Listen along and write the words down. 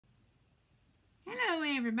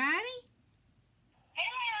everybody.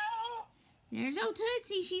 Hello. There's old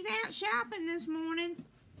Tootsie. She's out shopping this morning.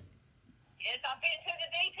 Yes, I've been to the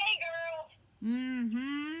DT, girls.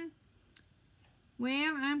 Mm-hmm.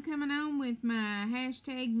 Well, I'm coming on with my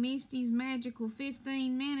hashtag Misty's Magical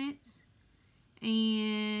 15 Minutes.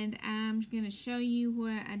 And I'm going to show you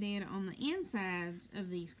what I did on the insides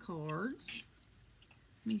of these cards.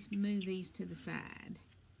 Let me move these to the side.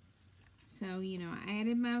 So, you know, I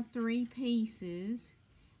added my 3 pieces.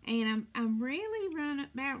 And I'm really run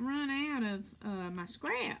out of my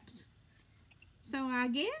scraps. So I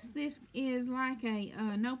guess this is like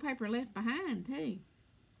a no paper left behind too.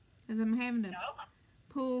 Because I'm having to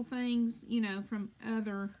pull things, you know, from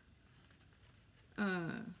other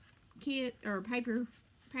kit or paper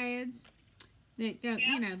pads that go,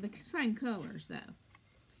 you know, the same colors though.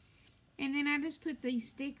 And then I just put these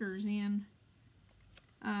stickers in.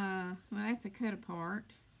 Well, that's a cut apart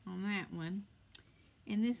on that one.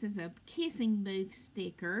 And this is a kissing booth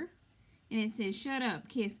sticker. And it says, "Shut up,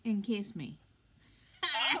 kiss me."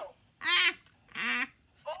 Oh.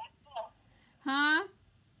 Huh?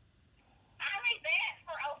 I read that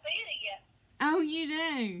for Elvia. Oh, you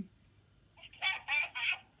do?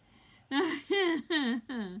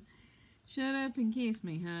 Shut up and kiss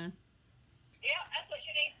me, huh? Yeah, that's what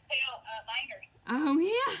you need to tell Maynard. Oh,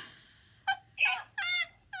 yeah? Yeah.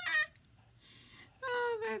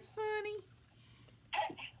 Oh, that's funny.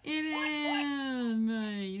 It is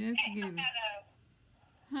me. That's a good one.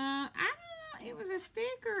 Huh? I don't know. It was a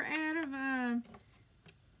sticker out of I'm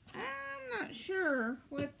not sure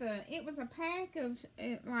what it was a pack of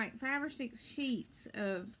like 5 or 6 sheets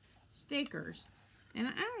of stickers. And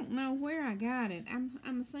I don't know where I got it.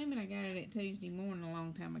 I'm assuming I got it at Tuesday morning a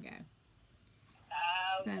long time ago.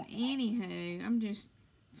 So anywho, I'm just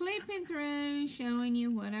flipping through, showing you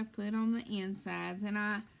what I put on the insides, and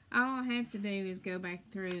all I have to do is go back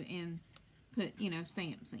through and put, you know,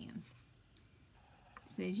 stamps in.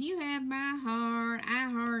 It says, "You have my heart, I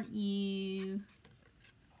heart you."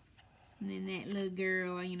 And then that little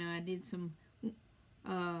girl, you know, I did some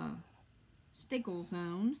stickles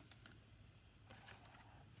on.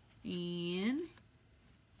 And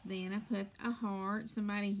then I put a heart.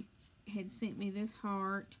 Somebody had sent me this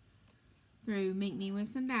heart through Meet Me With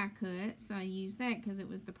Some Die Cuts. So I used that because it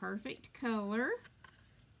was the perfect color.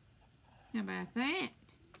 How about that?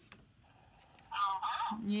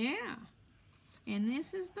 Yeah. And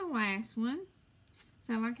this is the last one.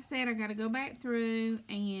 So like I said, I got to go back through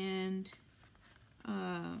and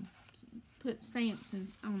put stamps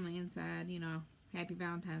on the inside, you know, Happy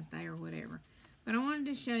Valentine's Day or whatever. But I wanted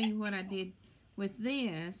to show you what I did with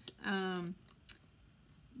this.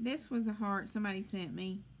 This was a heart somebody sent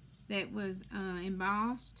me that was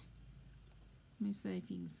embossed. Let me see if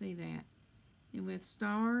you can see that. And with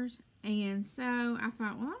stars. And so I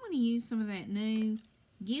thought, well, I'm going to use some of that new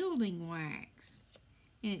gilding wax.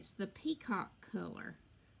 And it's the peacock color.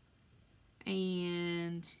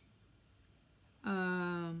 And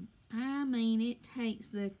I mean, it takes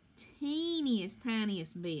the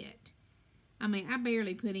tiniest bit. I mean, I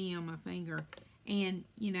barely put any on my finger. And,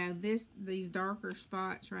 you know, these darker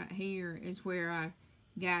spots right here is where I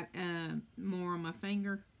got more on my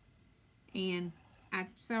finger. And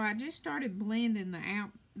so I just started blending the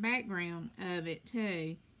background of it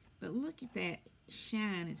too. But look at that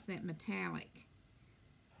shine. It's that metallic.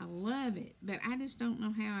 I love it. But I just don't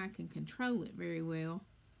know how I can control it very well.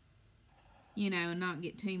 You know, and not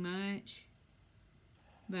get too much.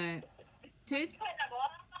 But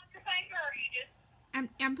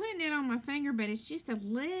I'm putting it on my finger, but it's just a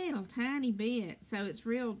little tiny bit, so it's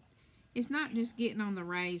it's not just getting on the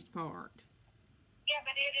raised part. Yeah,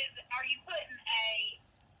 but it is. Are you putting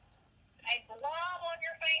a blob on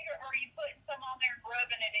your finger, or are you putting some on there and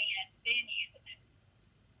rubbing it in, then using it?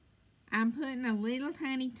 I'm putting a little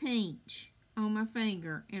tiny tinge on my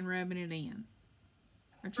finger and rubbing it in.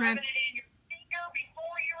 Rubbing it in your finger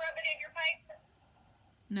before you rub it in your paper?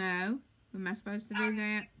 No. Am I supposed to do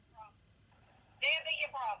that? That'd be your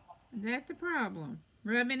problem. Is that the problem?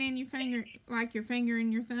 Rub it in your finger, like your finger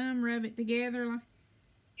and your thumb, rub it together? Like...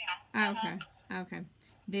 Yeah. Okay. Okay.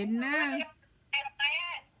 Didn't know. If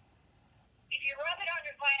you rub it on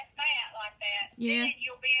your glass mat like that, yeah, then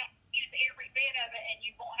you'll be able to use every bit of it and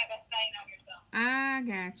you won't have a stain on your thumb. I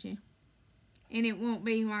got you. And it won't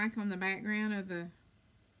be like on the background of the...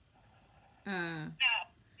 No.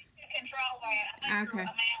 You can control that. Okay.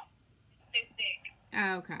 Amount is too thick.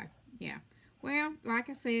 Okay. Yeah. Well, like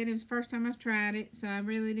I said, it was the first time I've tried it, so I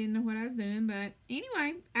really didn't know what I was doing. But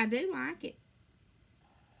anyway, I do like it.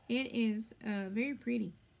 It is very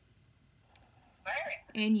pretty. Very.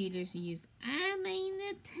 And you just used, I mean,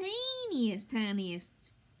 the tiniest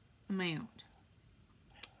amount.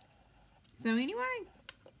 So anyway,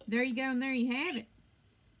 there you go, and there you have it.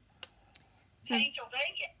 So, Tainch will do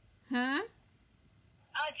you. huh?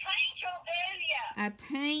 A tainch will do ya. A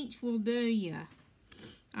tainch will do ya.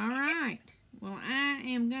 All right. Well, I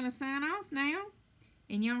am going to sign off now.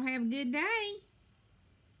 And y'all have a good day.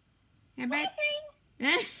 How about...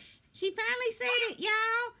 She finally said it,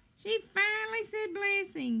 y'all. She finally said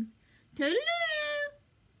blessings. Toodaloo!